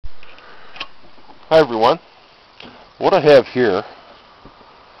Hi everyone. What I have here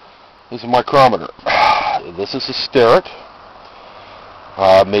is a micrometer. This is a Starrett,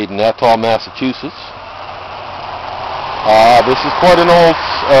 made in Atoll, Massachusetts. This is quite an old.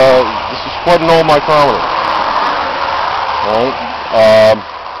 Micrometer. Right?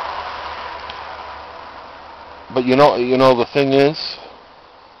 But you know the thing is,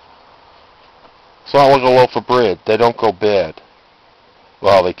 it's not like a loaf of bread. They don't go bad.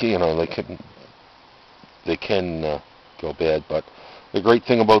 Well, they can go bad, but the great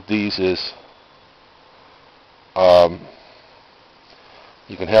thing about these is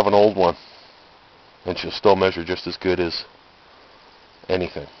you can have an old one and she'll still measure just as good as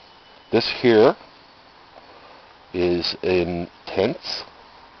anything. This here is in tenths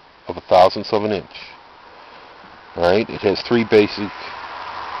of a thousandth of an inch. Alright, it has three basic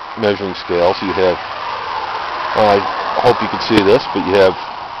measuring scales. You have, I hope you can see this, but you have,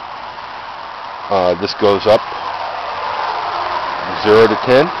 this goes up 0 to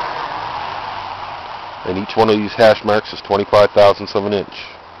 10, and each one of these hash marks is 25 thousandths of an inch.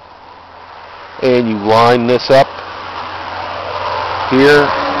 And you line this up here,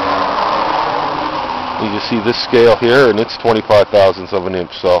 you can see this scale here, and it's 25 thousandths of an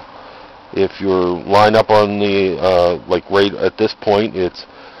inch. So if you're line up on the, like right at this point, it's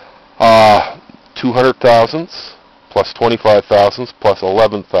 200 thousandths plus 25 thousandths plus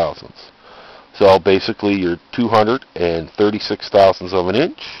 11 thousandths. So basically you're 236 thousandths of an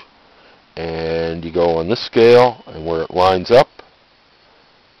inch, and you go on this scale, and where it lines up,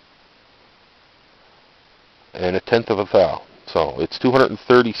 and a tenth of a thou. So it's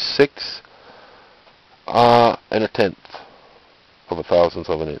 236 and a tenth of a thousandth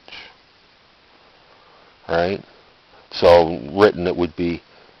of an inch. Alright? So written it would be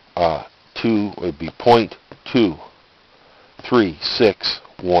it would be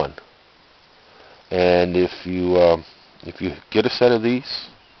 0.2361. And if you get a set of these,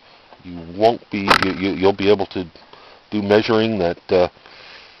 you'll be able to do measuring that to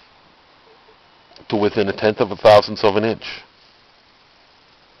within a tenth of a thousandth of an inch.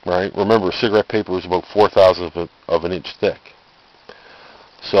 Right? Remember, cigarette paper is about 4/1000 of an inch thick.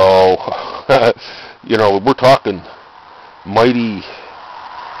 So we're talking mighty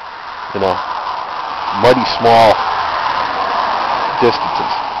small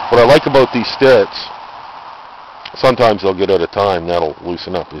distances. What I like about these Starretts, sometimes they'll get out of time, that'll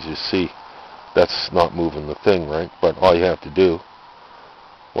loosen up. As you see, that's not moving the thing, right? But all you have to do,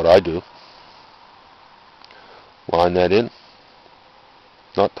 what I do, line that in,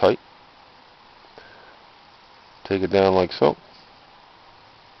 not tight, take it down like so,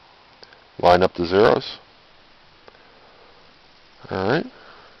 line up the zeros, alright,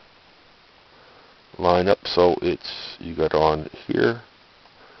 line up so you got on here,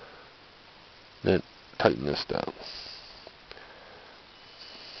 then tighten this down,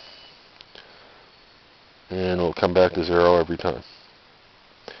 and it'll come back to 0 every time.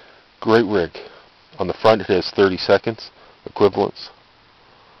 Great rig. On the front it has 30 seconds equivalents,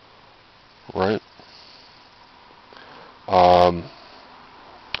 right?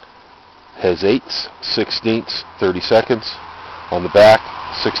 Has 8ths, 16ths, 30 seconds. On the back,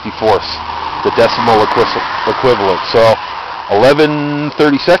 64ths, the decimal equivalent. So 11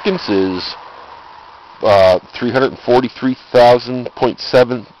 30 seconds is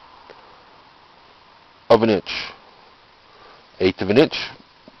 343,000.7 of an inch. Eighth of an inch,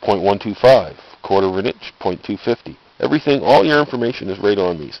 0.125. Quarter of an inch, 0.250. Everything, all your information is right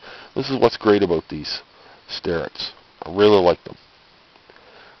on these. This is what's great about these Starretts. I really like them.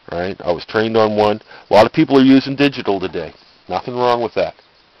 Right? I was trained on one. A lot of people are using digital today. Nothing wrong with that.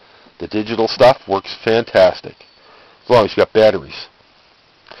 The digital stuff works fantastic, as long as you got batteries.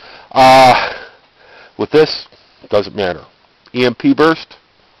 With this, doesn't matter. EMP burst,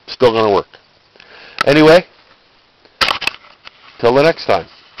 still going to work. Anyway, till the next time.